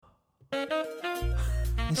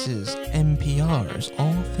This is NPR's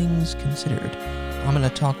All Things Considered. I'm going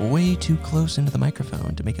to talk way too close into the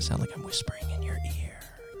microphone to make it sound like I'm whispering in your ear.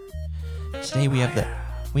 Today we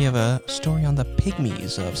have a story on the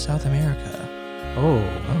pygmies of South America. Oh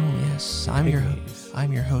Yes, I'm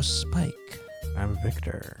your host Spike, I'm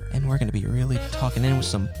Victor. and we're going to be really talking in with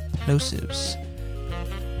some plosives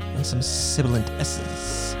and some sibilant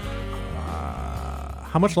S's.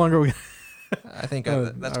 How much longer are we? I think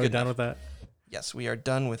that's are we good done enough. with that? Yes, we are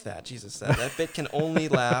done with that. Jesus, that bit can only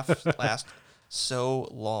last so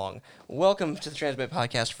long. Welcome to the Transmit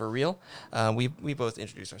Podcast for real. We both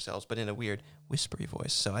introduced ourselves, but in a weird whispery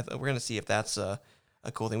voice. So we're going to see if that's a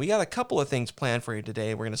cool thing. We got a couple of things planned for you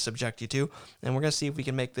today. We're going to subject you to, and we're going to see if we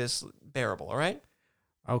can make this bearable. All right?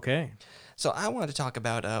 Okay. So I wanted to talk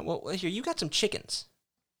about. Here you got some chickens.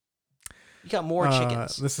 You got more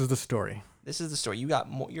chickens. This is the story. This is the story. You got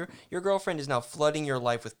more. Your girlfriend is now flooding your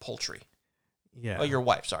life with poultry. Yeah. Oh, your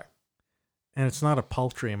wife. Sorry. And it's not a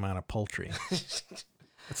paltry amount of poultry.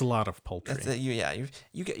 It's a lot of poultry.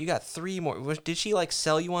 You got three more. Did she like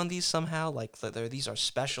sell you on these somehow? Like these are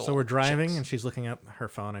special. So we're driving, chicks. and she's looking at her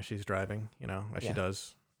phone as she's driving. As Yeah. she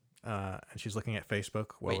does. And she's looking at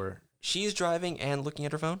Facebook while Wait. we're. She's driving and looking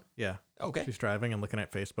at her phone. Yeah. Okay. She's driving and looking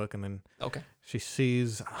at Facebook, and then Okay. she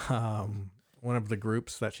sees one of the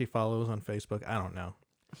groups that she follows on Facebook. I don't know.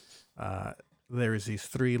 There's these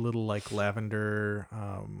three little like lavender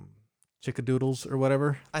chickadoodles or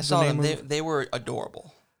whatever. I is saw the them. name They were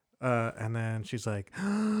adorable. and then she's like,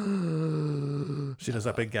 she does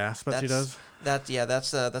that big gasp that she does. That's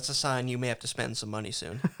a sign you may have to spend some money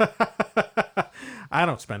soon. I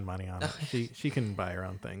don't spend money on it. She can buy her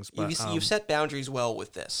own things. But You've set boundaries well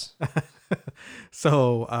with this.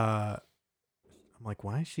 So I'm like,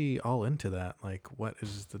 why is she all into that? Like, what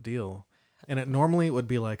is the deal? And it normally would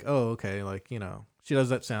be like, oh, okay, like, she does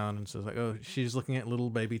that sound and says like, oh, she's looking at little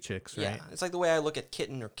baby chicks, right? Yeah, it's like the way I look at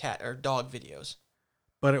kitten or cat or dog videos.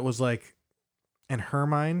 But it was like, in her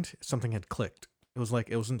mind, something had clicked. It was like,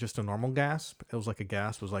 it wasn't just a normal gasp. It was like a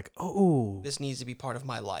gasp. It was like, oh, This needs to be part of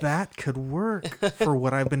my life. that could work for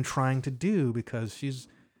what I've been trying to do, because she's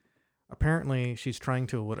trying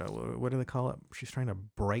to, what do they call it? She's trying to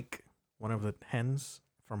break one of the hens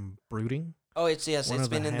from brooding. Oh, it's One of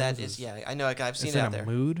been the in that. hens I know. I've seen It's it in out a there.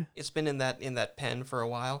 mood. It's been in that pen for a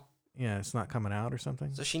while. Yeah, it's not coming out or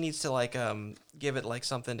something. So she needs to like give it like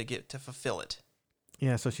something to fulfill it.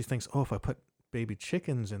 Yeah, so she thinks, oh, if I put baby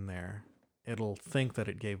chickens in there, it'll think that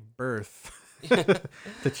it gave birth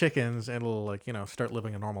to chickens, and it'll like, start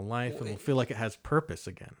living a normal life, and it'll feel like it has purpose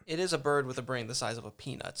again. It is a bird with a brain the size of a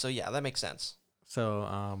peanut. So yeah, that makes sense.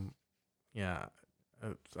 So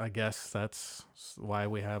I guess that's why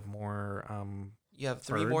we have more You have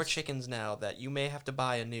three more birds. chickens now that you may have to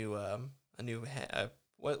buy a new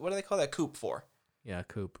what do they call that coop for?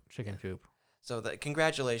 coop, chicken coop. So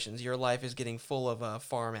congratulations, your life is getting full of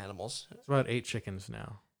farm animals. It's about 8 chickens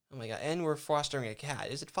now. Oh my god! And we're fostering a cat.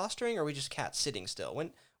 Is it fostering, or are we just cat sitting still?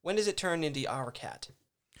 When does it turn into our cat?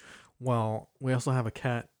 Well, we also have a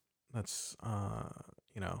cat that's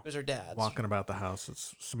Who's her dad's? walking about the house.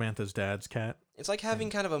 It's Samantha's dad's cat. It's like having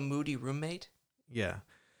kind of a moody roommate. Yeah.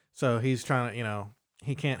 So he's trying to,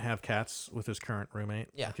 he can't have cats with his current roommate.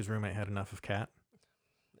 Yeah. Like his roommate had enough of cat.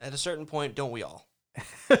 At a certain point, don't we all?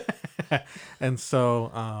 And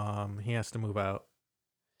so he has to move out,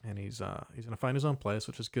 and he's going to find his own place,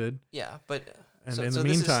 which is good. Yeah, but And so in the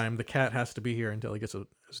this is- meantime, the cat has to be here until he gets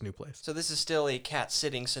his new place. So this is still a cat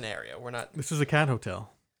sitting scenario. We're not This is a cat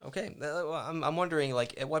hotel. okay. Well, I'm wondering,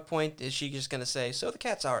 like, at what point is she just gonna say, "So the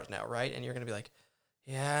cat's ours now, right?" And you're gonna be like,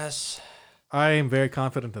 "Yes." I am very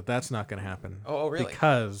confident that that's not going to happen. Oh, really?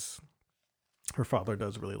 Because her father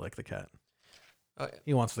does really like the cat. Oh,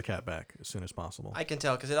 He wants the cat back as soon as possible. I can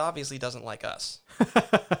tell because it obviously doesn't like us.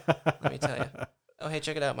 Let me tell you. Oh, hey,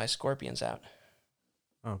 check it out. My scorpion's out.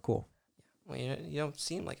 Oh, cool. Well, you don't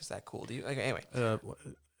seem like it's that cool, do you? Okay, anyway.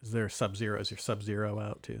 Is there Sub-Zero? Is your Sub-Zero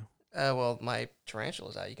out too? Well, my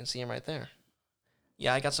tarantula's out. You can see him right there.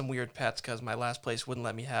 Yeah, I got some weird pets because my last place wouldn't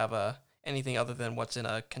let me have anything other than what's in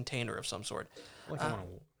a container of some sort. Like I want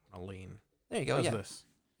to lean. There you go. How's Yeah. this?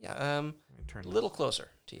 Yeah. Let me turn A little this. closer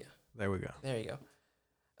to you. There we go. There you go.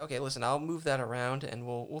 Okay, listen, I'll move that around, and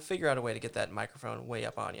we'll figure out a way to get that microphone way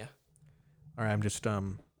up on you. All right, I'm just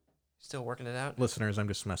Still working it out? listeners, I'm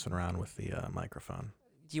just messing around with the microphone.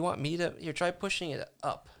 Do you want me to... Here, try pushing it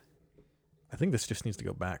up. I think this just needs to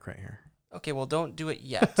go back right here. Okay, well, don't do it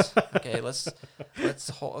yet. Okay, let's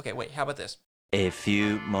hold... Okay, wait, how about this? A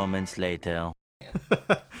few moments later.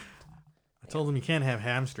 I told them you can't have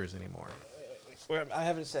hamsters anymore. I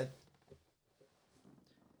haven't said...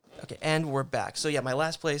 Okay, and we're back. So, yeah, my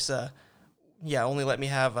last place Yeah, only let me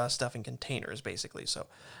have stuff in containers, basically. So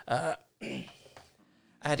I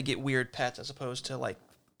had to get weird pets as opposed to, like,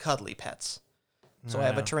 cuddly pets. So I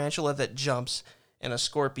have a Yeah. tarantula that jumps and a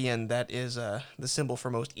scorpion that is the symbol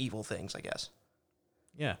for most evil things, I guess.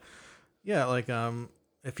 Yeah. Yeah, like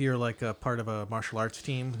if you're like a part of a martial arts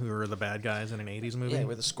team who are the bad guys in an 80s movie. Yeah,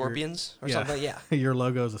 we're the scorpions or yeah. something. Yeah, Your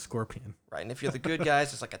logo is a scorpion. right. And if you're the good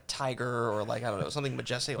guys, it's like a tiger or, like, I don't know, something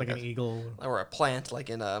majestic, Like an eagle. or a plant,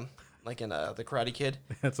 like in the Karate Kid.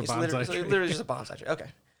 That's a It's bonsai tree. literally just a bonsai tree.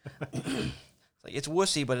 Okay. Like, it's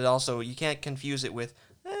wussy, but it also, you can't confuse it with,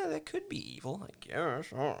 that could be evil, I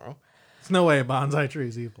guess. I don't know. There's no way a bonsai tree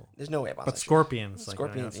is evil. There's no way a bonsai But tree. scorpions, like,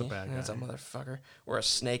 Scorpion, that's a bad guy. that's a motherfucker. Or a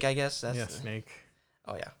snake, I guess. That's yeah, snake.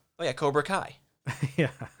 Oh yeah, Cobra Kai. Yeah,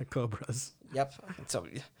 cobras. Yep. So,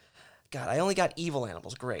 God, I only got evil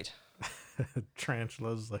animals. Great.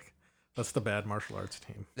 Tarantulas, like, that's the bad martial arts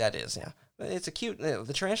team. That is, yeah. But it's a cute.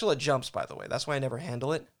 The tarantula jumps, by the way. That's why I never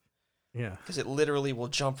handle it, Yeah. because it literally will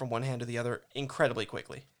jump from one hand to the other incredibly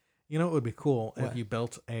quickly. You know what would be cool What? if you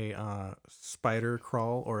built a spider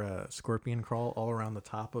crawl or a scorpion crawl all around the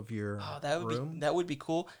top of your Oh, that would room? be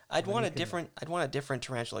cool. I'd then want you a can- different. I'd want a different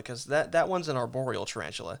tarantula, because that one's an arboreal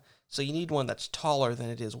tarantula. So you need one that's taller than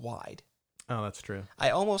it is wide. Oh, that's true. I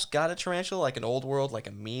almost got a tarantula, like an old world, like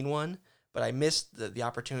a mean one, but I missed the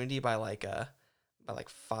opportunity by like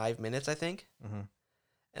 5 minutes, I think. Mhm.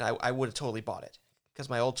 And I would have totally bought it, because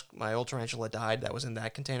my old tarantula died. That was in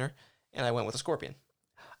that container, and I went with a scorpion.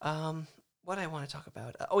 What I want to talk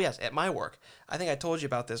about? Oh yes, at my work. I think I told you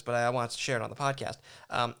about this, but I want to share it on the podcast.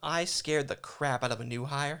 I scared the crap out of a new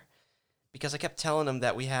hire because I kept telling him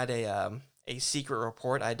that we had a secret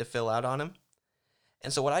report I had to fill out on him,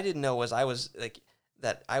 and so what I didn't know was I was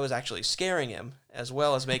actually scaring him as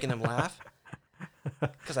well as making him laugh.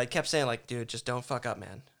 Because I kept saying, like, dude, just don't fuck up,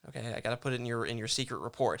 man. Okay, I gotta put it in your secret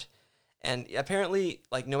report. And apparently,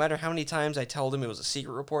 like, no matter how many times I told him it was a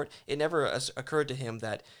secret report, it never occurred to him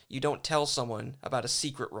that you don't tell someone about a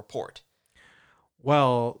secret report.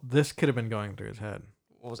 Well, this could have been going through his head.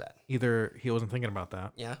 What was that? Either he wasn't thinking about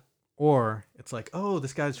that, Yeah, or it's like, oh,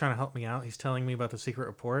 this guy's trying to help me out. He's telling me about the secret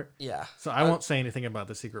report. yeah. So I won't say anything about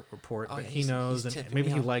the secret report, Oh, but yeah, he he's knows, and tipping maybe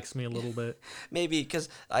me he off. likes me a little bit. Maybe because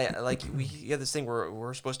I like we have this thing where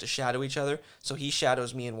we're supposed to shadow each other. So he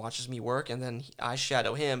shadows me and watches me work, and then I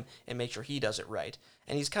shadow him and make sure he does it right.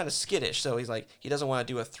 And he's kind of skittish, so he's like, he doesn't want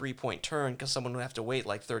to do a 3-point turn because someone would have to wait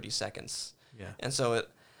like 30 seconds. Yeah. And so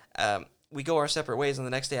we go our separate ways, and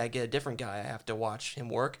the next day I get a different guy. I have to watch him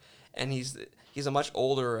work, and he's a much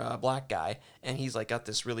older black guy, and he's like got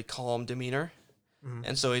this really calm demeanor.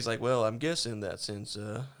 And so he's like, well, I'm guessing that since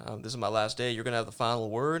this is my last day, you're going to have the final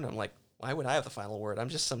word. And I'm like, why would I have the final word? I'm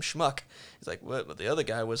just some schmuck. He's like, what? But the other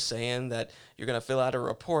guy was saying that you're going to fill out a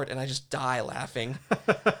report, and I just die laughing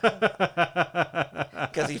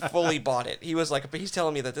because he fully bought it. He was like, but he's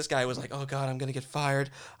telling me that this guy was like, oh, God, I'm going to get fired.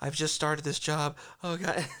 I've just started this job. Oh,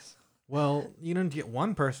 God. Well, you didn't get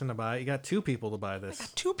one person to buy it. You got two people to buy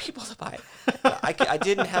this. 2 people to buy it. I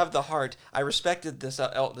didn't have the heart. I respected this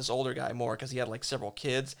older guy more because he had like several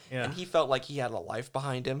kids, Yeah. and he felt like he had a life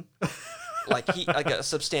behind him, like a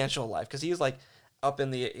substantial life, because he was like up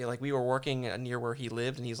in the, like, we were working near where he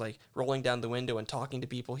lived, and he's like rolling down the window and talking to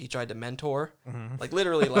people he tried to mentor, like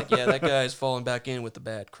literally, like, yeah, that guy's falling back in with the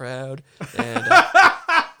bad crowd,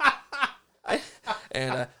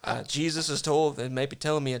 and Jesus is told and maybe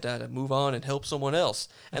telling me to move on and help someone else.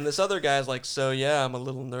 And this other guy's like, so yeah, I'm a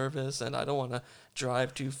little nervous and I don't want to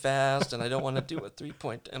drive too fast and I don't want to do a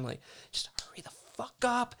 3-point. I'm like, just hurry the fuck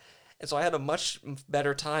up. And so I had a much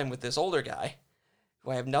better time with this older guy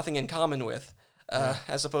who I have nothing in common with,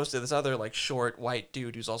 as opposed to this other like short white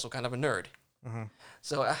dude who's also kind of a nerd.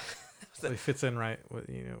 So So he fits in right with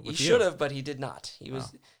he with should you. have, but he did not. He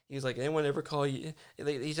was like, anyone ever call you?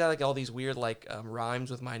 He's had like all these weird like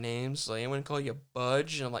rhymes with my names. Like, anyone call you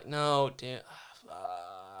Budge? And I'm like, no, damn,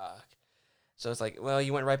 fuck. So it's like, well,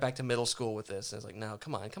 you went right back to middle school with this. And it's like, no,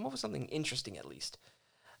 come on, come up with something interesting at least.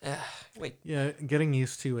 Wait, Yeah, getting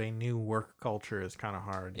used to a new work culture is kind of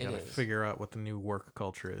hard. You It gotta is. figure out what the new work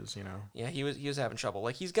culture is, you know. yeah, he was having trouble.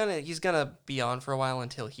 Like he's gonna be on for a while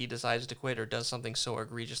until he decides to quit or does something so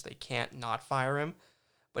egregious they can't not fire him.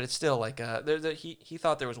 But it's still like he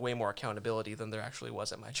thought there was way more accountability than there actually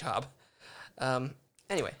was at my job.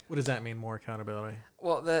 Anyway, What does that mean, more accountability?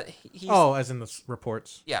 well, he's Oh, as in the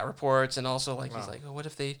reports. yeah, reports, and also like he's Wow. like, oh, what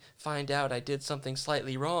if they find out I did something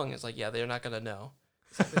slightly wrong? It's like, yeah, they're not gonna know.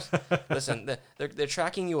 It's like, listen, they're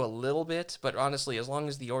tracking you a little bit, but honestly, as long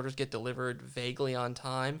as the orders get delivered vaguely on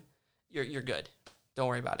time, you're good. Don't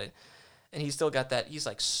worry about it. And he's still got that. He's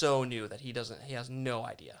like so new that he has no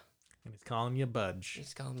idea. And he's calling you Budge.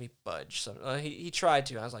 He's calling me Budge. So he tried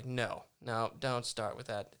to. I was like, no, don't start with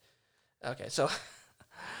that. Okay, so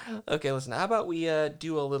okay, listen. How about we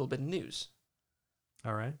do a little bit of news?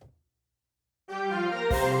 All right.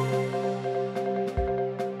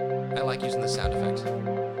 I like using the sound effects.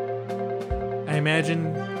 I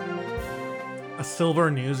imagine a silver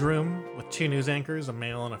newsroom with two news anchors, a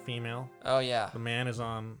male and a female. Oh yeah. The man is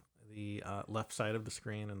on the left side of the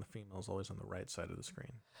screen, and the female is always on the right side of the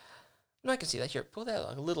screen. No, I can see that. Here, pull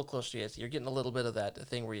that a little closer to you. You're getting a little bit of that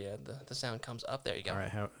thing where the sound comes up. There you go. All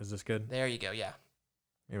right, how is this good? There you go. Yeah.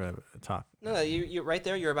 You're about to talk. No, you right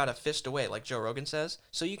there. You're about a fist away, like Joe Rogan says.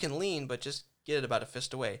 So you can lean, but just get it about a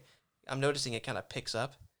fist away. I'm noticing it kind of picks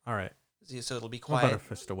up. All right. So it'll be I'm quiet. about a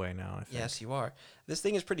fist away now, I think. Yes, you are. This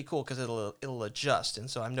thing is pretty cool because it'll adjust, and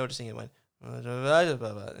so I'm noticing it went.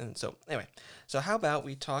 And so anyway, so how about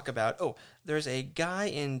we talk about? Oh, there's a guy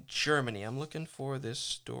in Germany. I'm looking for this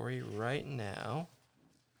story right now.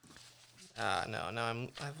 No,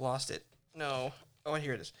 I've lost it. No. Oh,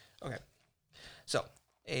 here it is. Okay. So,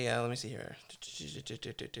 let me see here.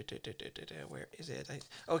 Where is it?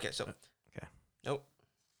 Okay, so. Okay. Nope.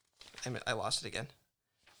 I lost it again.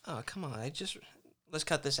 Oh, come on. Let's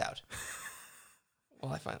cut this out.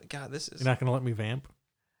 Well, I finally, God, this is. You're not going to let me vamp?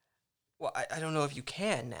 Well, I don't know if you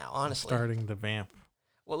can now, honestly. I'm starting the vamp.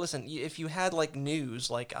 Well, listen, if you had, like,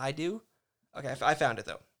 news like I do. Okay, I found it,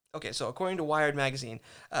 though. Okay, so according to Wired Magazine,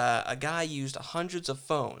 a guy used hundreds of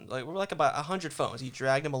phones. Like about 100 phones. He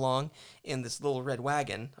dragged them along in this little red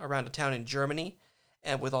wagon around a town in Germany,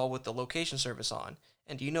 and with the location service on.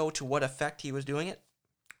 And do you know to what effect he was doing it?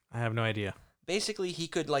 I have no idea. Basically, he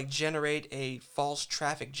could, like, generate a false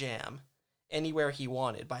traffic jam anywhere he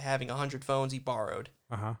wanted by having 100 phones he borrowed.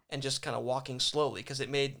 And just kind of walking slowly, because it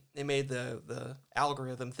made the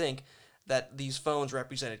algorithm think that these phones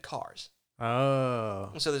represented cars. Oh.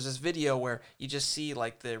 And so there's this video where you just see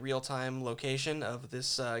like the real-time location of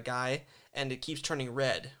this guy, and it keeps turning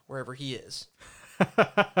red wherever he is.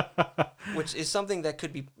 Which is something that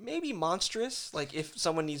could be maybe monstrous, like if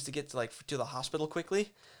someone needs to get to the hospital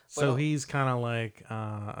quickly. So he's kind of like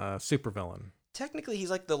a supervillain. Technically,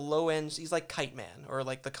 he's like the low end. He's like Kite Man or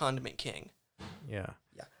like the Condiment King. Yeah.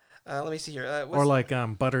 Yeah. Let me see here. Or like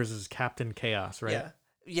Butters is Captain Chaos, right? Yeah.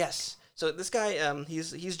 Yes. So this guy,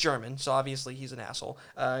 he's German, so obviously he's an asshole.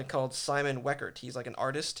 Called Simon Weckert. He's like an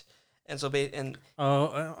artist, and so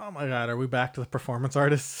oh my God, are we back to the performance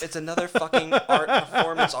artists? It's another fucking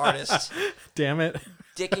performance artist. Damn it.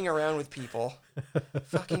 Dicking around with people.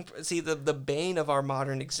 Fucking see the bane of our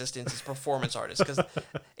modern existence is performance artists, because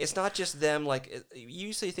it's not just them. Like you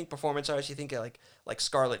usually think performance artists, you think like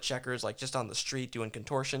Scarlet Checkers, like just on the street doing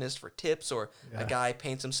contortionist for tips, or a guy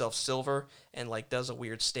paints himself silver and like does a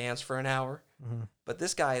weird stance for an hour. Mm-hmm. But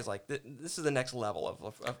this guy is like this is the next level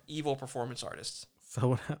of evil performance artists.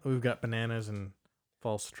 So we've got bananas and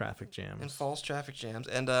false traffic jams.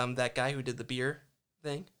 And that guy who did the beer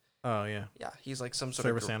thing. Oh yeah. Yeah, he's like some sort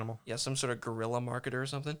service of animal. Yeah, some sort of guerrilla marketer or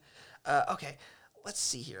something. Okay, let's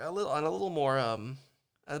see here. A little more.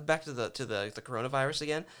 Back to the coronavirus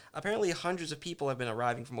again. Apparently, hundreds of people have been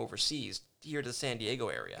arriving from overseas here to the San Diego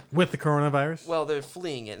area with the coronavirus. Well, they're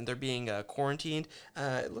fleeing it and they're being quarantined.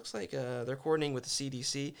 It looks like they're coordinating with the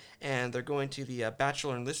CDC, and they're going to the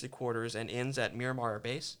bachelor enlisted quarters and inns at Miramar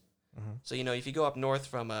Base. Mm-hmm. So if you go up north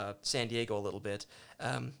from San Diego a little bit.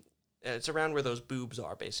 It's around where those boobs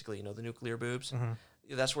are, basically. The nuclear boobs.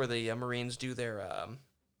 Mm-hmm. That's where the Marines do their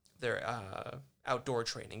outdoor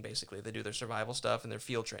training. Basically, they do their survival stuff and their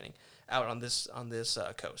field training out on this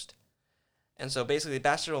coast. And so, basically, the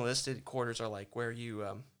bachelor enlisted quarters are like where you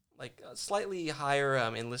slightly higher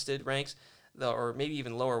enlisted ranks, or maybe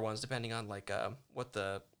even lower ones, depending on what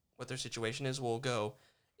their situation is, will go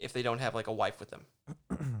if they don't have like a wife with them.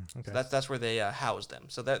 Okay. So that's where they house them.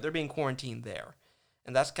 So they're being quarantined there.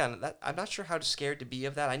 And that's kind of that. I'm not sure how scared to be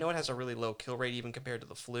of that. I know it has a really low kill rate even compared to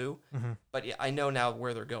the flu, but yeah, I know now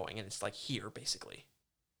where they're going, and it's like here basically.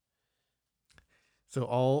 So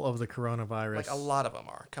all of the coronavirus, like a lot of them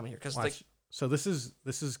are coming here because so this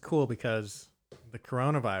is cool because the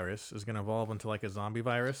coronavirus is going to evolve into like a zombie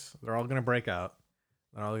virus. They're all going to break out.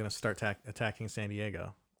 They're all going to start attacking San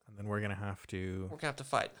Diego, and then we're going to have to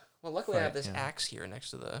fight. Well, luckily I have this axe here next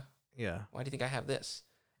to the. Yeah. Why do you think I have this?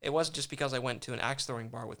 It wasn't just because I went to an axe throwing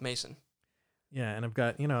bar with Mason. Yeah, and I've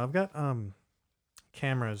got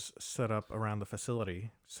cameras set up around the facility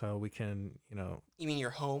so we can, You mean your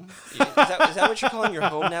home? Is that what you're calling your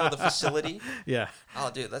home now? The facility? Yeah. Oh,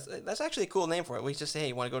 dude, that's actually a cool name for it. We just say, hey,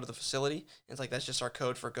 you want to go to the facility? And it's like that's just our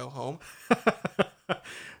code for go home.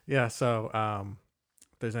 Yeah. So,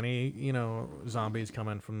 if there's any zombies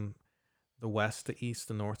coming from the west, the east,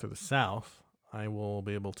 the north, or the south, I will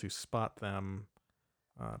be able to spot them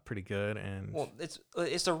pretty good. And Well,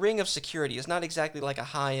 it's a ring of security. It's not exactly like a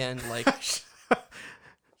high end like.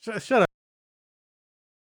 shut up.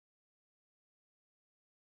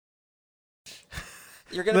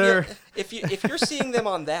 You're gonna be if you're seeing them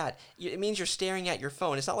on that, it means you're staring at your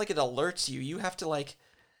phone. It's not like it alerts you. You have to like.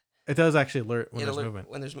 It does actually alert when there's movement.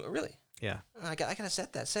 When there's really. Yeah. I gotta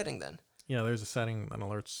set that setting then. Yeah, there's a setting that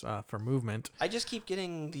alerts for movement. I just keep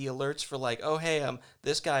getting the alerts for like, oh hey,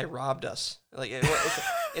 this guy robbed us. Like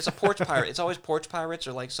it's a porch pirate. It's always porch pirates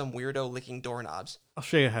or like some weirdo licking doorknobs. I'll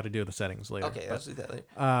show you how to do the settings later. Okay, let's do that later.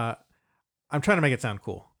 I'm trying to make it sound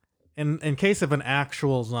cool. In case of an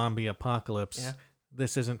actual zombie apocalypse,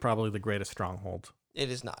 this isn't probably the greatest stronghold. It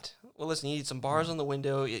is not. Well, listen, you need some bars on the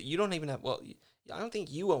window. You don't even have. Well, I don't think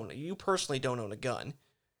you personally don't own a gun.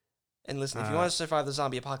 And listen, if you want to survive the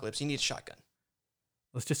zombie apocalypse, you need a shotgun.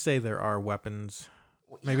 Let's just say there are weapons,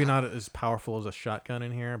 maybe not as powerful as a shotgun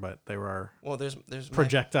in here, but there are. Well, there's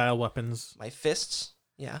projectile weapons. My fists.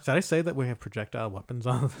 Yeah. Did I say that we have projectile weapons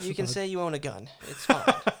on this? You can say you own a gun. It's fine.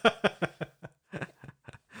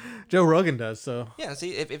 Joe Rogan does, so. Yeah,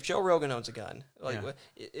 see, if Joe Rogan owns a gun, like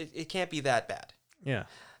it can't be that bad. Yeah.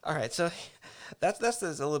 All right, so that's a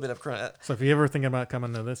little bit of. So if you ever think about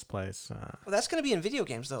coming to this place, well, that's gonna be in video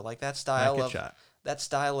games though, like that style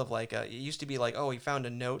of like it used to be like, oh, he found a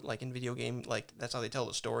note, like in video game, like that's how they tell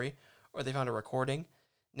the story, or they found a recording.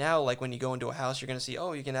 Now, like when you go into a house, you're gonna see,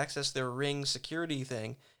 oh, you can access their Ring security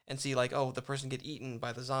thing and see like, oh, the person get eaten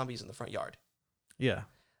by the zombies in the front yard. Yeah.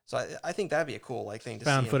 So I think that'd be a cool like thing to see.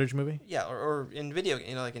 Found footage movie. Yeah, or in video,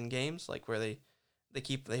 like in games, like where they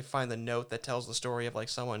find the note that tells the story of like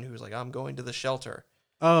someone who's like, I'm going to the shelter.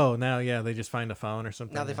 Oh, now they just find a phone or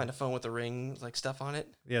something. Now they find a phone with the Ring like stuff on it.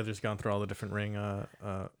 Yeah, they're just gone through all the different Ring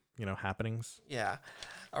happenings. Yeah.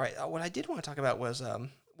 All right. What I did want to talk about was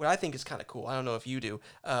what I think is kind of cool. I don't know if you do.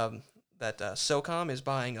 That SOCOM is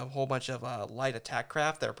buying a whole bunch of light attack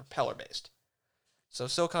craft that are propeller based. So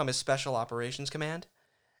SOCOM is Special Operations Command,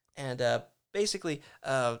 and basically,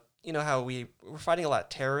 you know how we're fighting a lot of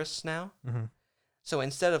terrorists now. Mm-hmm. So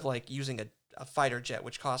instead of like using a fighter jet,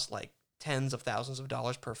 which costs like tens of thousands of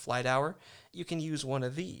dollars per flight hour, you can use one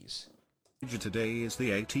of these. Today is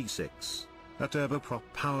the AT-6, a turboprop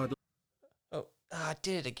powered. Oh, I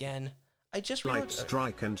did it again. I just light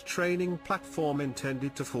strike and training platform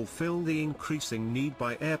intended to fulfill the increasing need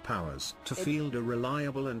by air powers to field a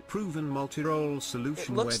reliable and proven multi-role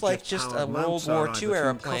solution. It looks like just a World War II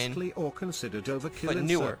airplane, or considered overkill but in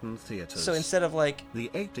newer. Certain theaters. So instead of like the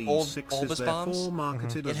Olbus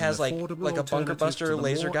bombs, it has like a bunker buster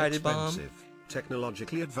laser guided bomb.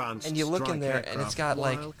 Technologically advanced, and you look in there and it's got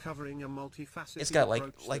like current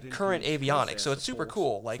avionics, so it's super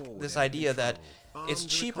cool. Like this idea that it's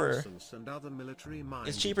cheaper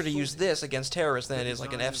to use this against terrorists than it is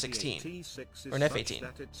like an F-16 or an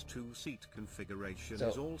F-18. Its two-seat configuration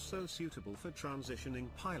is also suitable for transitioning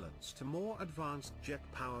pilots to more advanced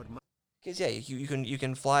jet-powered. Because you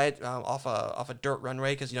can fly it off a dirt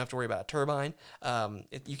runway because you don't have to worry about a turbine.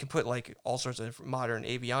 You can put like all sorts of modern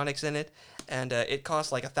avionics in it, and it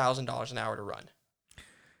costs like $1,000 an hour to run.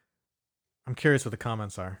 I'm curious what the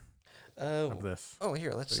comments are of this. Oh,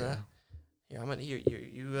 here let's here I'm gonna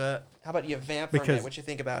you. How about you vamp for a minute? What you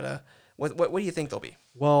think about what do you think they'll be?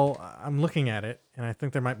 Well, I'm looking at it, and I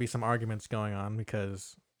think there might be some arguments going on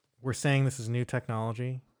because we're saying this is new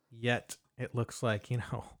technology, yet it looks like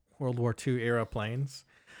World War II era planes.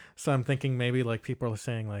 So I'm thinking maybe like people are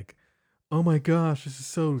saying like, oh my gosh, this is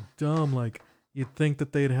so dumb. Like you'd think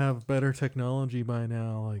that they'd have better technology by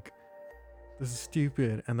now. Like this is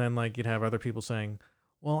stupid. And then like you'd have other people saying,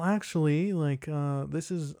 well, actually, like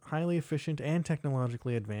this is highly efficient and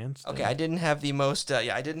technologically advanced. Okay, I didn't have the most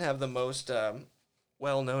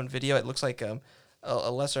well-known video. It looks like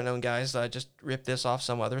a lesser-known guys just ripped this off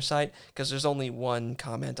some other site because there's only one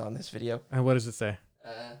comment on this video. And what does it say?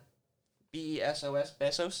 BESOS,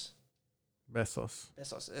 Besos.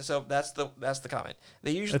 So that's the comment.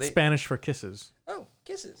 It's Spanish for kisses. Oh,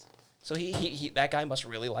 kisses. So he that guy must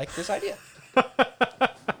really like this idea.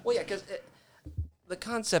 Well, yeah, because the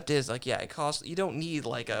concept is like, it costs. You don't need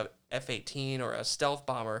like a F-18 or a stealth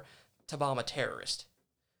bomber to bomb a terrorist.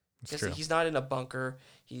 He's not in a bunker.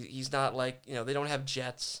 He's not like they don't have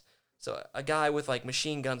jets. So a guy with like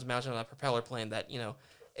machine guns mounted on a propeller plane that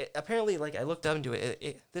apparently, like I looked up into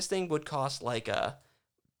it, this thing would cost like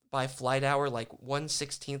by flight hour like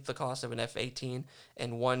 1/16 the cost of an F-18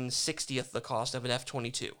 and 1/60 the cost of an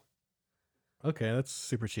F-22. Okay, that's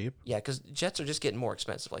super cheap. Yeah, because jets are just getting more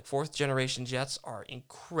expensive. Like 4th generation jets are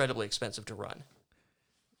incredibly expensive to run.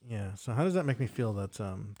 Yeah. So how does that make me feel that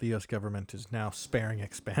the U.S. government is now sparing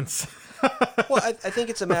expense? Well, I think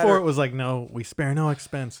it's a Before matter. it was like, no, we spare no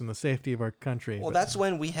expense in the safety of our country. Well, but that's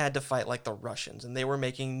when we had to fight like the Russians, and they were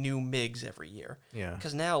making new MiGs every year. yeah.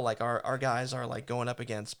 Because now, like our guys are like going up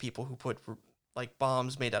against people who put like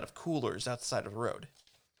bombs made out of coolers outside of the road.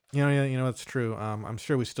 It's true. I'm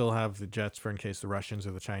sure we still have the jets for in case the Russians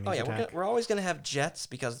or the Chinese Oh yeah, attack. we're always gonna have jets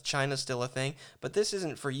because China's still a thing, but this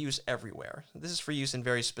isn't for use everywhere. This is for use in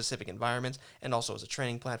very specific environments, and also as a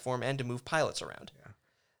training platform and to move pilots around. Yeah.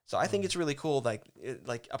 So I think it's really cool. Like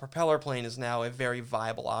a propeller plane is now a very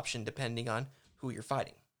viable option depending on who you're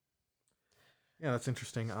fighting. Yeah, that's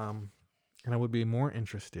interesting. And I would be more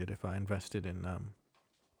interested if I invested in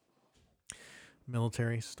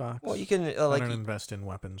military stocks. Well, you can I don't invest in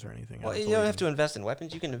weapons or anything. Well, I you don't have to invest in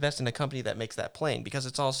weapons. You can invest in a company that makes that plane because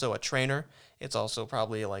it's also a trainer. It's also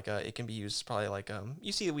probably like it can be used probably like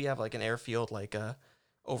you see we have like an airfield like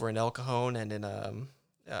over in El Cajon and in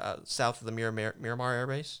south of the Miramar Air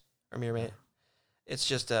Base or Miramar. Yeah. It's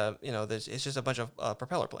just it's just a bunch of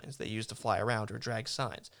propeller planes they use to fly around or drag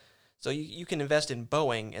signs. So you can invest in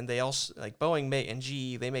Boeing, and they also like Boeing and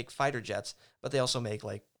GE, they make fighter jets, but they also make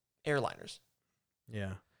like airliners.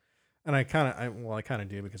 Yeah, and I kind of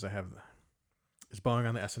do because I have is Boeing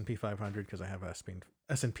on the S&P 500 because I have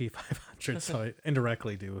S&P 500, so I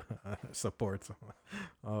indirectly do support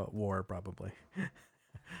war probably.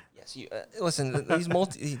 Yes, you listen. These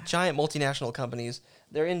giant multinational companies,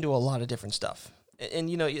 they're into a lot of different stuff, and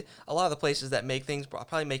a lot of the places that make things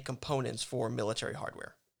probably make components for military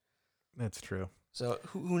hardware. That's true. So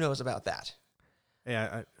who knows about that?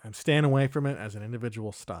 Yeah, I'm staying away from it as an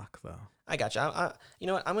individual stock, though. I got you. You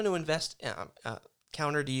know what? I'm going to invest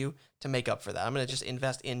counter to you to make up for that. I'm going to just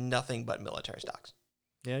invest in nothing but military stocks.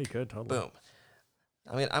 Yeah, you could totally. Boom.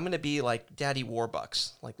 I'm going to be like Daddy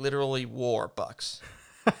Warbucks, like literally war bucks.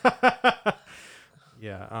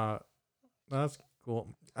 Yeah, that's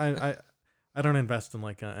cool. I don't invest in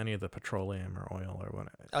like any of the petroleum or oil or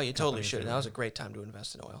whatever. Oh, you totally should. That was a great time to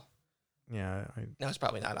invest in oil. Yeah, No, it's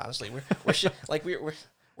probably not. Honestly,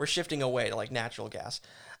 we're shifting away to like natural gas.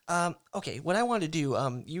 Okay, what I wanted to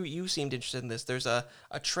do. You seemed interested in this. There's a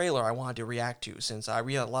trailer I wanted to react to since I had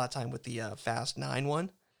a lot of time with the Fast 9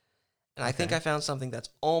 one, and I think I found something that's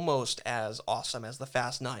almost as awesome as the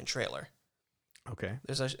Fast 9 trailer. Okay.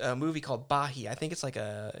 There's a movie called Bahi. I think it's like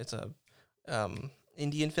it's a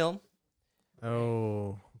Indian film.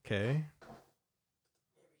 Oh, okay.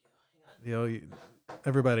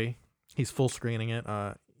 Everybody, he's full screening it.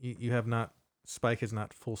 You have not. Spike has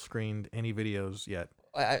not full screened any videos yet.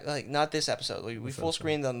 I like not this episode. We full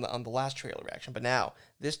screened on the last trailer reaction, but now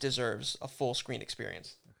this deserves a full screen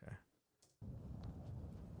experience. Okay.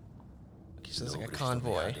 Okay, so there's like a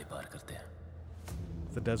convoy.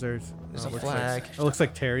 The desert. There's a Looks flag. Like, it looks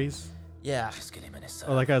like Terry's. Yeah.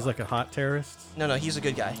 Oh, that guy's like a hot terrorist. No, he's a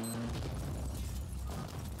good guy.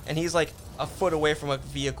 And he's like a foot away from a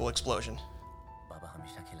vehicle explosion.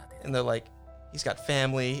 And they're like, he's got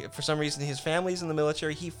family. For some reason, his family's in the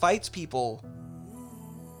military. He fights people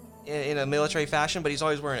in a military fashion, but he's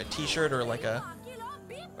always wearing a t-shirt or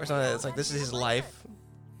or something. It's like this is his life.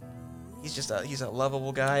 He's a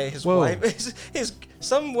lovable guy. His Whoa. wife,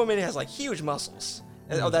 some woman has like huge muscles.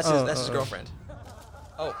 Oh, that's his girlfriend.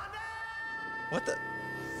 Oh, what the?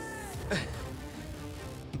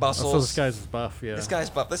 Muscles. Oh, so this guy's buff, yeah. This guy's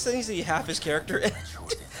buff. This needs to be half his character.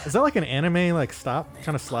 Is that like an anime, like stop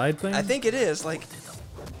kind of slide thing? I think it is. Like,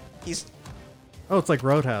 he's. Oh, it's like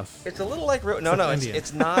Roadhouse. It's a little like no, India.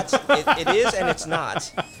 it's not. It is and it's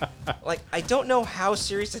not. Like, I don't know how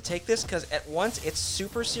serious to take this because at once it's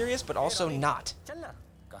super serious, but also not.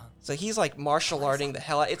 So he's like martial arting the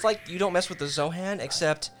hell out. It's like you don't mess with the Zohan,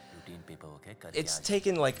 except it's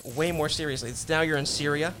taken like way more seriously. It's now you're in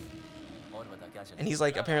Syria, and he's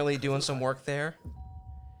like apparently doing some work there,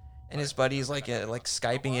 and his buddy's like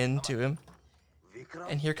Skyping in to him,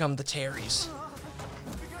 and here come the Terrys,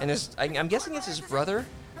 and I'm guessing it's his brother.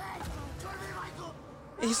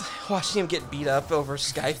 He's watching him get beat up over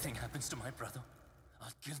Skype. Anything happens to my brother,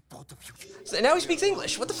 I'll kill both of you. So now he speaks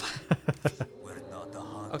English. What the fuck?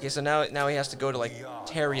 Okay, so now he has to go to like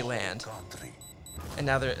Terryland. And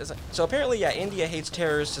now so apparently, yeah, India hates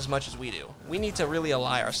terrorists as much as we do. We need to really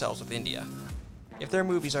ally ourselves with India, if their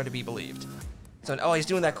movies are to be believed. So, he's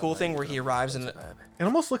doing that cool thing where he arrives in. It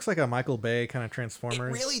almost looks like a Michael Bay kind of Transformers.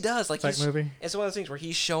 It really does. Like type movie. It's one of those things where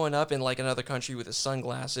he's showing up in like another country with his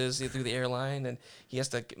sunglasses through the airline, and he has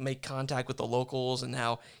to make contact with the locals, and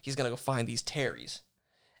now he's gonna go find these Terrys.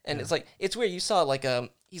 And it's weird. You saw like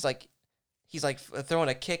he's like throwing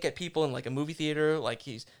a kick at people in like a movie theater. Like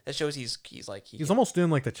that shows he's almost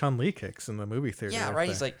doing like the Chun-Li kicks in the movie theater. yeah, right.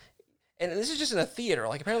 He's like, and this is just in a theater.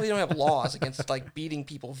 Like apparently they don't have laws against like beating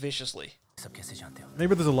people viciously.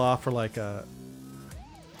 maybe there's a law for like a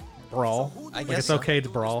brawl. I Like guess it's so. okay to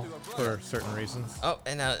brawl for certain reasons. Oh,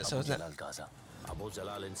 and so it's not.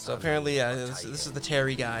 So apparently, this is the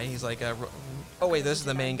Terry guy. He's like oh wait, this is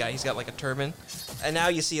the main guy. He's got like a turban, and now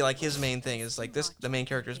you see like his main thing is like this. The main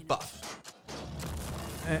character is buff,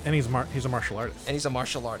 And he's a martial artist. and he's a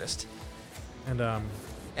martial artist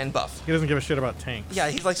And buff. he doesn't give a shit about tanks. Yeah,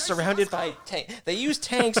 he's like surrounded by tanks. They use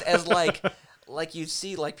tanks as like you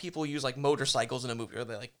see like people use like motorcycles in a movie, or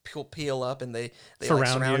they like peel up and they like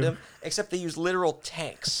surround you. him. Except they use literal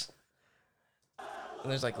tanks.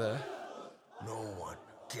 And there's like the. No one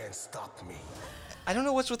can stop me. I don't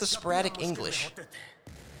know what's with the sporadic English.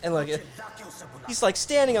 And like he's like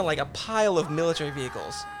standing on like a pile of military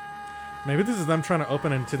vehicles. Maybe this is them trying to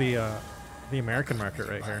open into the American market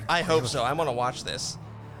right here. I hope so. I want to watch this.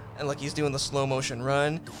 And like he's doing the slow motion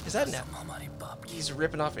run. Is that now? He's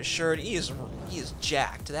ripping off his shirt. He is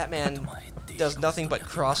jacked. That man does nothing but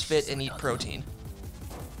CrossFit and eat protein.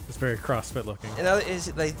 It's very CrossFit looking. And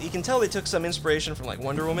like you can tell they took some inspiration from like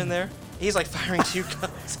Wonder Woman there. He's like firing 2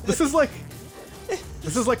 guns. This is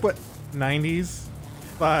like what 90s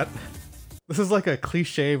thought. This is like a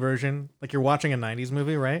cliche version. Like you're watching a 90s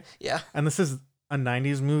movie, right? Yeah. And this is a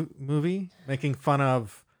 90s movie making fun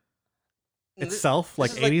of itself,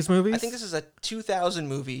 like This 80s movies. I think this is a 2000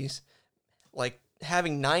 movies, like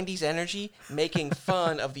having 90s energy, making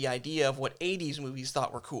fun of the idea of what 80s movies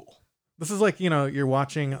thought were cool. This is like, you're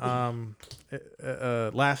watching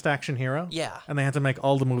Last Action Hero. Yeah. And they had to make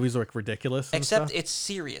all the movies look ridiculous. And Except stuff. it's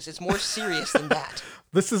serious. It's more serious than that.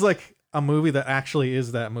 This is like a movie that actually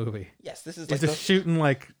is that movie. Yes, this is He's like just shooting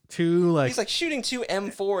like 2 like. he's like shooting 2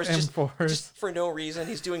 M4s, just for no reason.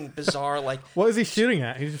 He's doing bizarre like What is he shooting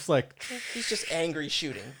at? He's just like. he's just angry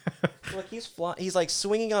shooting. Like he's like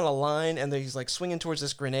swinging on a line, and then he's like swinging towards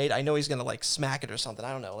this grenade. I know he's gonna like smack it or something.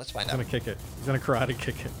 I don't know. Let's find He's out. gonna kick it. He's gonna karate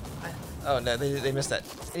kick it. Oh no, they missed that.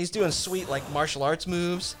 And he's doing sweet like martial arts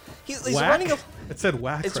moves. He's Whack? running a. It said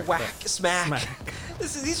whack. It's right whack, there. smack. Smack.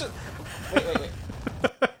 These are. Wait.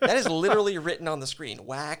 That is literally written on the screen.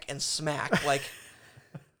 Whack and smack. Like.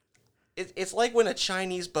 It's like when a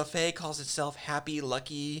Chinese buffet calls itself Happy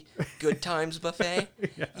Lucky Good Times Buffet.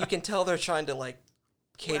 Yeah. You can tell they're trying to like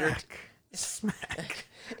cater. Whack. Smack.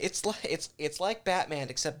 It's like Batman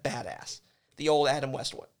except badass. The old Adam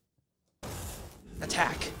West one.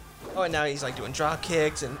 Attack. Oh, and now he's like doing drop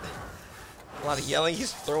kicks and a lot of yelling.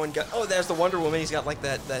 He's throwing guns. Oh, there's the Wonder Woman. He's got like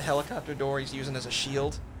that helicopter door he's using as a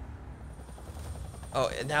shield. Oh,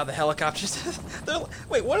 and now the helicopters.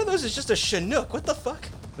 Wait, one of those is just a Chinook. What the fuck?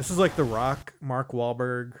 This is like The Rock, Mark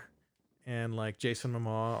Wahlberg, and like Jason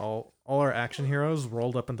Momoa. All our action heroes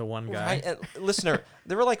rolled up into one guy. Right, and listener,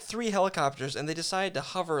 there were like 3 helicopters, and they decided to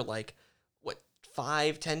hover like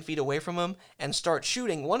 5-10 feet away from him and start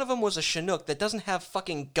shooting. One of them was a Chinook that doesn't have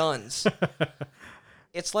fucking guns.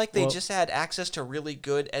 It's like they just had access to really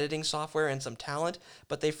good editing software and some talent,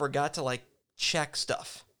 but they forgot to like check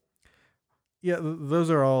stuff. Yeah,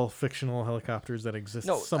 those are all fictional helicopters that exist.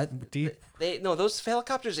 No, deep. Those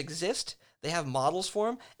helicopters exist. They have models for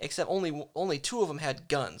them, except only 2 of them had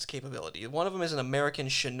guns capability. One of them is an American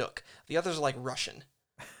Chinook. The others are like Russian.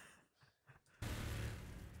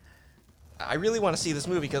 I really want to see this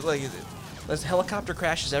movie because like there's helicopter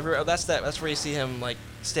crashes everywhere. That's where you see him like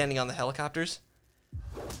standing on the helicopters,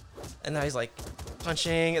 and now he's like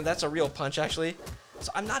punching, and that's a real punch actually.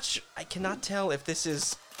 So I'm not sure. I cannot tell if this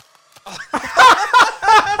is.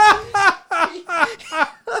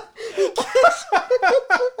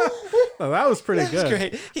 Oh, that was pretty That's good.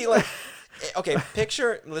 great. He like. Okay,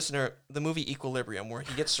 picture, listener, the movie Equilibrium, where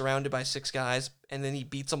he gets surrounded by 6 guys, and then he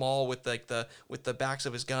beats them all with like with the backs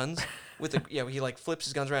of his guns. He like flips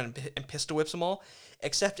his guns around and pistol whips them all.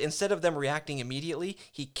 Except instead of them reacting immediately,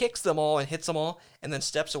 he kicks them all and hits them all, and then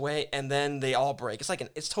steps away, and then they all break. It's like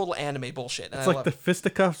it's total anime bullshit. And It's I like love the it.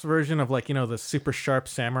 fisticuffs version of like the super sharp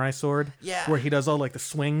samurai sword. Yeah. Where he does all like the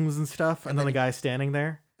swings and stuff, and then the guy's standing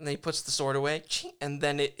there, And then he puts the sword away, and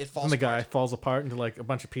then it falls. and the guy apart. falls apart into like a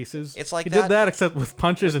bunch of pieces. It's like he that- did that except with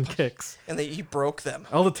punches and kicks. And he broke them.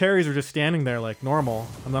 All the Terrys are just standing there like normal,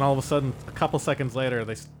 and then all of a sudden, a couple seconds later,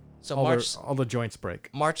 So all the joints break.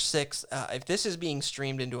 March 6th, if this is being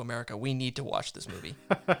streamed into America, we need to watch this movie.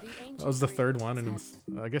 That was the 3rd one, and it was,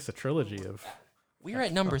 I guess, a trilogy of. We're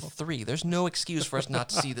at number 3. There's no excuse for us not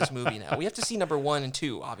to see this movie now. We have to see number 1 and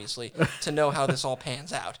 2, obviously, to know how this all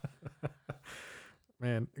pans out.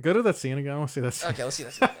 Man, go to that scene again. I want to see that scene. Okay, let's see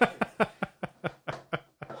that.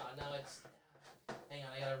 Now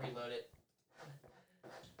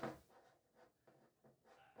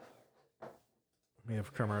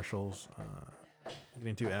of commercials. You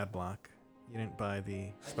didn't do ad block. You didn't buy the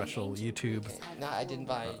special YouTube No, I didn't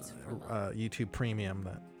buy it. YouTube Premium.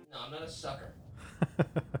 That No, I'm not a sucker.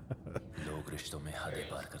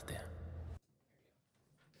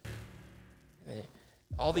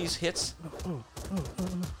 All these hits.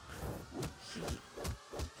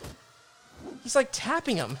 He's like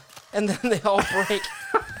tapping them, and then they all break.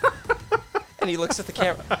 And he looks at the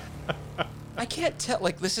camera. I can't tell.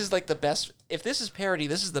 Like, this is like the best. If this is parody,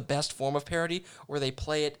 this is the best form of parody where they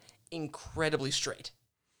play it incredibly straight.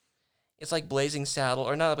 It's like Blazing Saddle,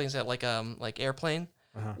 or not Blazing Saddle, like Airplane,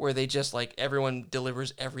 where they just like everyone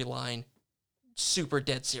delivers every line super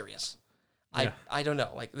dead serious. Yeah. I don't know,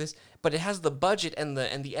 like this, but it has the budget and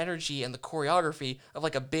the energy and the choreography of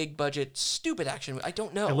like a big budget stupid action movie. I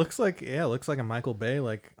don't know. it looks like a Michael Bay,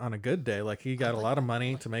 like on a good day. Like he got a lot of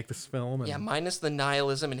money to make this film. And, Yeah, minus the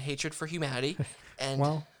nihilism and hatred for humanity. And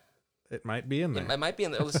well, it might be in there. it might be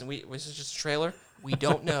in there. Listen, this is just a trailer. We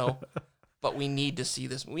don't know, but we need to see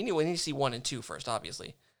this. We need to see 1 and 2 first,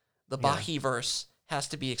 obviously. The Boggy-verse has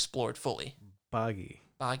to be explored fully. Boggy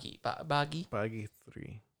Boggy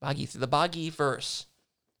 3. The Boggy-verse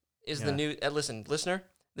is the new. Listen, listener,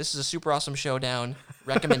 this is a super awesome showdown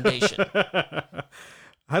recommendation.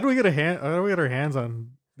 How do we get our hands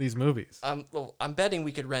on these movies? Well, I'm betting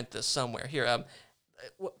we could rent this somewhere. Here,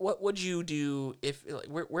 what would you do if?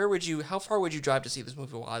 Like, where would you? How far would you drive to see this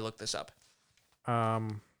movie while I look this up?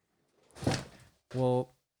 Well,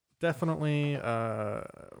 definitely,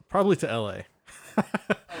 probably to LA.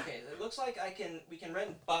 Okay, it looks like we can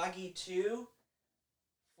rent Boggy 2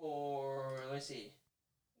 for, let me see.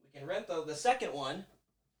 We can rent the second one.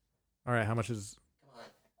 All right, how much is Come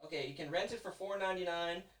on. Okay, you can rent it for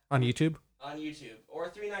 $4.99 on YouTube? on YouTube or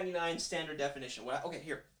 $3.99 standard definition. Okay,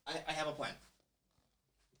 here. I have a plan.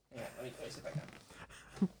 Yeah, let me see if I can.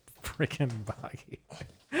 Freaking Boggy.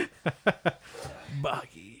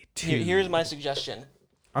 Boggy 2. Here's my suggestion.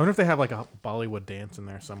 I wonder if they have like a Bollywood dance in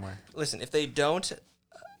there somewhere. Listen, if they don't,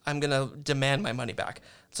 I'm going to demand my money back.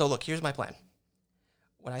 So look, here's my plan.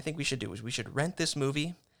 What I think we should do is we should rent this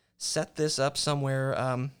movie, set this up somewhere,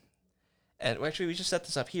 and actually we just set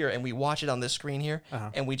this up here and we watch it on this screen here,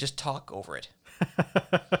 and we just talk over it.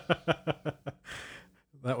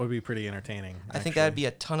 That would be pretty entertaining. I think that'd be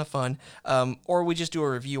a ton of fun. Or we just do a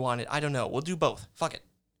review on it. I don't know. We'll do both. Fuck it.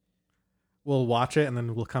 We'll watch it and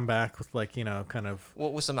then we'll come back with like, kind of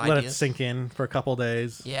With some let ideas. it sink in for a couple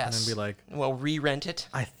days. Yes. And then be like, Well, re-rent it.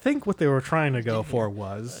 I think what they were trying to go for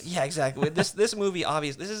was Yeah, exactly. This movie,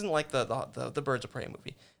 obviously, this isn't like the Birds of Prey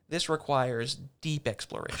movie. This requires deep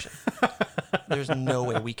exploration. There's no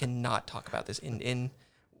way we cannot talk about this.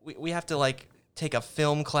 We have to like take a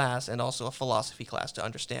film class and also a philosophy class to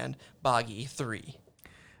understand Boggy 3.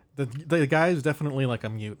 the guy is definitely like a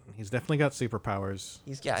mutant. He's definitely got superpowers.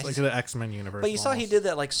 It's like the X-Men universe. But you saw he almost. did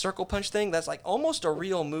that like circle punch thing. That's like almost a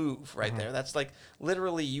real move right there. That's like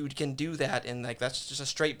literally you can do that, and like that's just a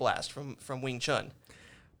straight blast from Wing Chun.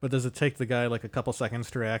 But does it take the guy like a couple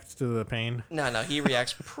seconds to react to the pain? No, he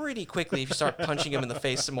reacts pretty quickly if you start punching him in the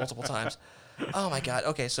face multiple times. Oh my god.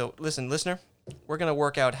 Okay, so listen, listener, we're gonna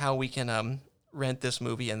work out how we can rent this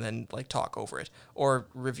movie and then like talk over it or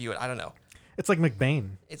review it. I don't know. It's like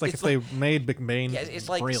McBain. It's like if they made McBain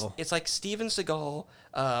real. It's like Steven Seagal,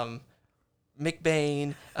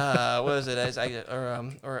 McBain. What was it?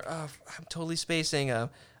 I'm totally spacing.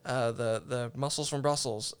 The Muscles from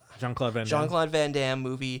Brussels. Jean-Claude Van Damme. Jean-Claude Van Damme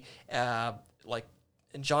movie. Like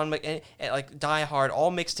like Die Hard,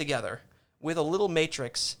 all mixed together with a little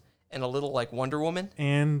Matrix and a little like Wonder Woman.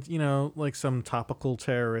 And like some topical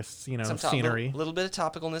terrorists, scenery. A little bit of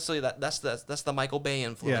topicalness. So that's the Michael Bay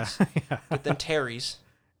influence. Yeah. With them Terrys.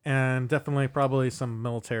 And definitely probably some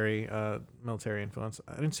military influence.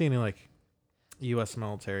 I didn't see any like U.S.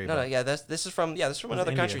 military. No, yeah, this is from another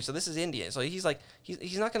India. country. So this is India. So he's like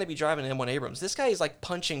he's not going to be driving an M1 Abrams. This guy is like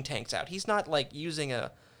punching tanks out. He's not like using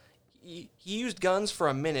he used guns for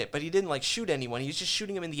a minute, but he didn't like shoot anyone. He was just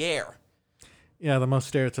shooting them in the air. Yeah, the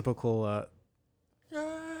most stereotypical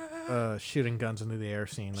shooting guns into the air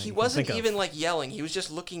scene. He wasn't even like yelling. He was just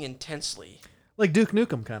looking intensely. Like Duke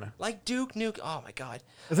Nukem, kind of. Like Duke Nukem. Oh my god.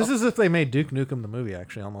 This is if they made Duke Nukem the movie,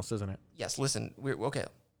 actually, almost, isn't it? Yes. Listen, we're okay.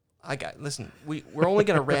 We're only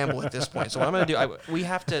gonna ramble at this point. So what I'm gonna do, we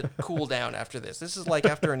have to cool down after this. This is like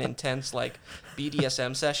after an intense like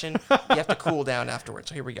BDSM session. You have to cool down afterwards.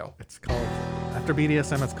 So here we go. It's called after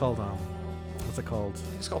BDSM. It's called what's it called?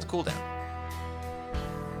 It's called cool down.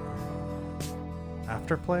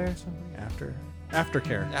 Afterplay or something?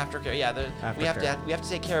 Aftercare. Aftercare. Yeah. We have to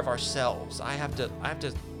take care of ourselves. I have to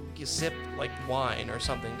sip like wine or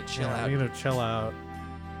something to chill out. We need to chill out.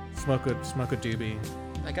 Smoke a doobie.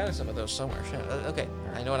 I got some of those somewhere. Shit. Okay,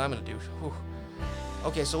 I know what I'm gonna do. Whew.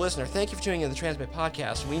 Okay, so listener, thank you for tuning in to the Transmit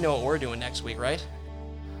Podcast. We know what we're doing next week, right?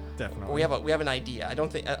 Definitely. We have an idea. I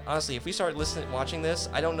don't think honestly, if we start watching this,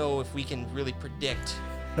 I don't know if we can really predict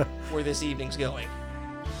where this evening's going.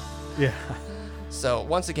 Yeah. So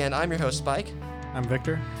once again, I'm your host Spike, I'm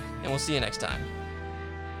Victor. and we'll see you next time.